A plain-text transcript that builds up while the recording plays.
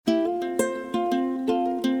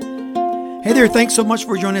Hey there, thanks so much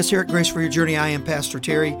for joining us here at Grace for Your Journey. I am Pastor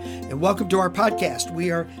Terry, and welcome to our podcast. We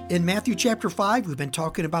are in Matthew chapter 5. We've been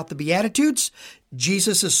talking about the Beatitudes,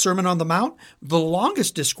 Jesus' Sermon on the Mount, the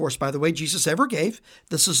longest discourse, by the way, Jesus ever gave.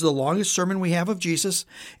 This is the longest sermon we have of Jesus,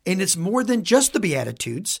 and it's more than just the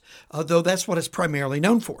Beatitudes, though that's what it's primarily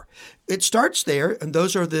known for. It starts there, and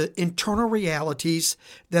those are the internal realities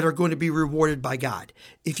that are going to be rewarded by God.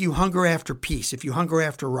 If you hunger after peace, if you hunger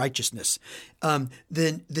after righteousness,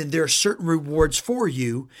 then there are certain rewards for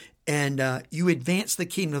you, and you advance the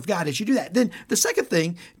kingdom of God as you do that. Then the second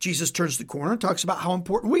thing, Jesus turns the corner and talks about how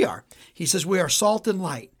important we are. He says we are salt and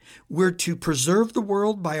light. We're to preserve the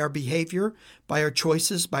world by our behavior, by our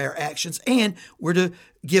choices, by our actions, and we're to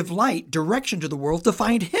give light, direction to the world to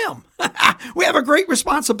find Him. We have a great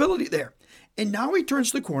responsibility there. And now he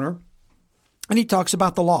turns the corner and he talks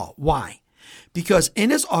about the law. Why? Because in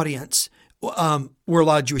his audience were a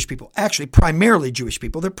lot of Jewish people, actually primarily Jewish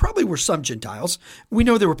people. There probably were some Gentiles. We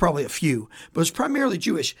know there were probably a few, but it was primarily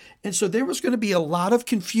Jewish. And so there was going to be a lot of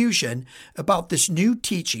confusion about this new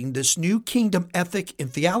teaching, this new kingdom ethic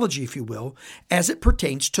and theology, if you will, as it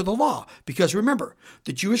pertains to the law. Because remember,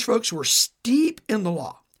 the Jewish folks were steep in the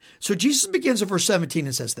law. So Jesus begins at verse 17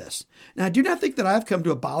 and says this, "Now I do not think that I have come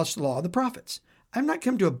to abolish the law of the prophets. I have not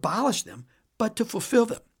come to abolish them, but to fulfill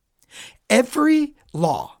them." Every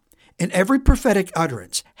law and every prophetic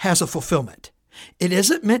utterance has a fulfillment. It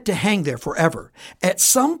isn't meant to hang there forever. At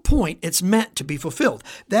some point, it's meant to be fulfilled.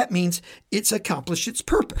 That means it's accomplished its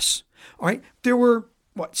purpose. All right. There were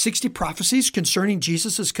 60 prophecies concerning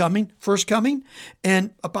Jesus' first coming,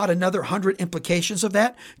 and about another 100 implications of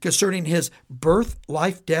that concerning his birth,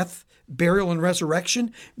 life, death, burial, and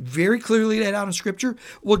resurrection, very clearly laid out in Scripture.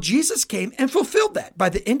 Well, Jesus came and fulfilled that. By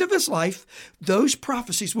the end of his life, those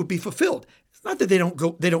prophecies would be fulfilled. It's not that they don't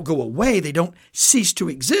go away, they don't cease to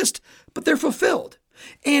exist, but they're fulfilled.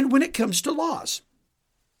 And when it comes to laws,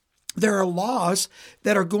 there are laws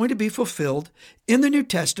that are going to be fulfilled in the New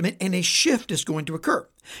Testament, and a shift is going to occur.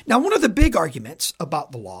 Now, one of the big arguments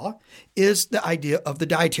about the law is the idea of the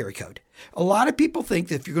dietary code. A lot of people think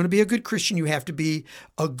that if you're going to be a good Christian, you have to be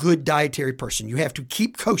a good dietary person. You have to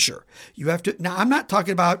keep kosher. Now, I'm not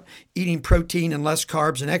talking about eating protein and less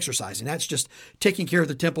carbs and exercising. That's just taking care of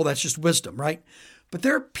the temple. That's just wisdom, right? But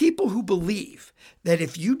there are people who believe that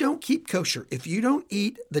if you don't keep kosher, if you don't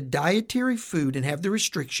eat the dietary food and have the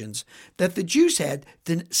restrictions that the Jews had,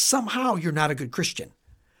 then somehow you're not a good Christian.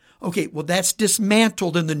 Okay, well, that's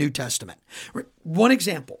dismantled in the New Testament. One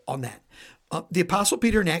example on that. The Apostle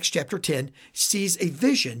Peter in Acts chapter 10 sees a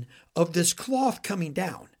vision of this cloth coming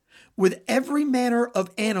down with every manner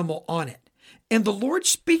of animal on it. And the Lord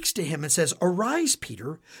speaks to him and says, "Arise,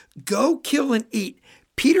 Peter, go kill and eat."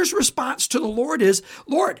 Peter's response to the Lord is,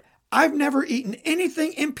 "Lord, I've never eaten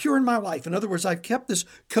anything impure in my life." In other words, I've kept this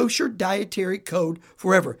kosher dietary code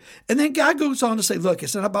forever. And then God goes on to say, look,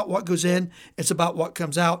 it's not about what goes in, it's about what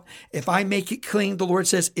comes out. If I make it clean, the Lord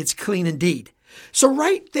says it's clean indeed. So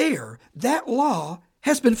right there, that law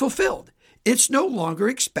has been fulfilled. It's no longer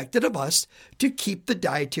expected of us to keep the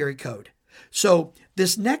dietary code. So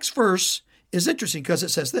this next verse is interesting because it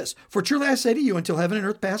says this, "For truly I say to you, until heaven and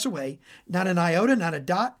earth pass away, not an iota, not a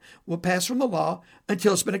dot will pass from the law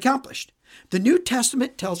until it's been accomplished." The New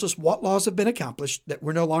Testament tells us what laws have been accomplished that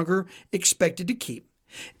we're no longer expected to keep.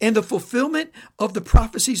 And the fulfillment of the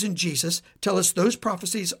prophecies in Jesus tell us those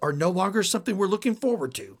prophecies are no longer something we're looking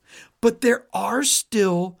forward to. But there are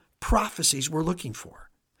still prophecies we're looking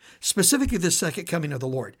for, specifically the second coming of the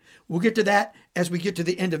Lord. We'll get to that as we get to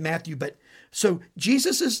the end of Matthew. But so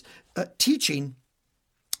Jesus is teaching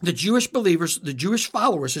the Jewish believers, the Jewish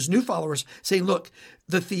followers, his new followers, saying, look,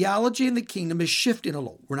 the theology in the kingdom is shifting a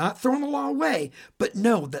little. We're not throwing the law away, but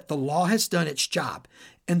know that the law has done its job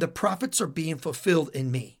and the prophets are being fulfilled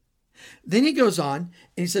in me. Then he goes on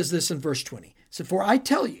and he says this in verse 20. So, "For I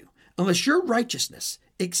tell you, unless your righteousness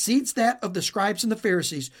exceeds that of the scribes and the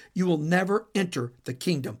Pharisees, you will never enter the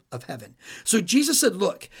kingdom of heaven." So Jesus said,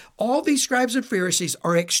 look, all these scribes and Pharisees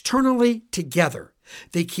are externally together.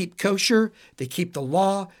 They keep kosher, they keep the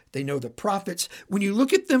law, they know the prophets. When you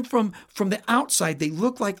look at them from the outside, they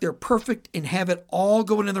look like they're perfect and have it all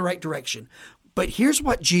going in the right direction. But here's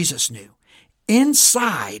what Jesus knew.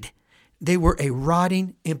 Inside, they were a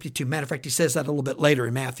rotting, empty tomb. Matter of fact, he says that a little bit later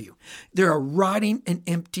in Matthew. They're a rotting and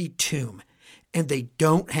empty tomb, and they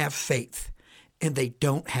don't have faith, and they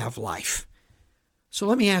don't have life. So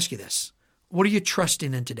let me ask you this. What are you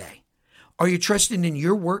trusting in today? Are you trusting in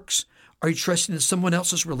your works? Are you trusting in someone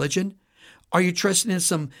else's religion? Are you trusting in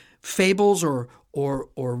some fables or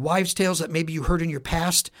wives' tales that maybe you heard in your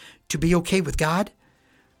past to be okay with God?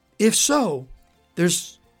 If so,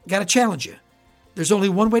 got to challenge you. There's only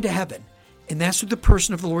one way to heaven, and that's through the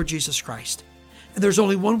person of the Lord Jesus Christ. And there's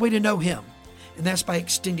only one way to know him, and that's by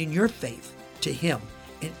extending your faith to him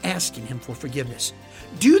and asking him for forgiveness.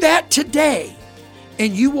 Do that today,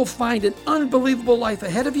 and you will find an unbelievable life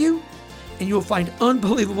ahead of you, and you will find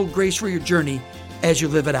unbelievable grace for your journey as you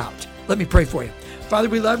live it out. Let me pray for you. Father,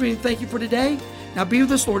 we love you and thank you for today. Now be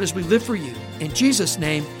with us, Lord, as we live for you. In Jesus'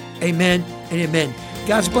 name, amen and amen.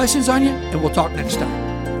 God's blessings on you, and we'll talk next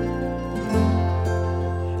time.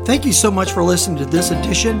 Thank you so much for listening to this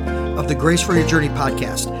edition of the Grace for Your Journey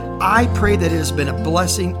podcast. I pray that it has been a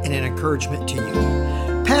blessing and an encouragement to you.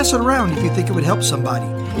 Pass it around if you think it would help somebody.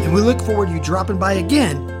 And we look forward to you dropping by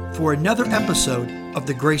again for another episode of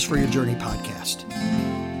the Grace for Your Journey podcast.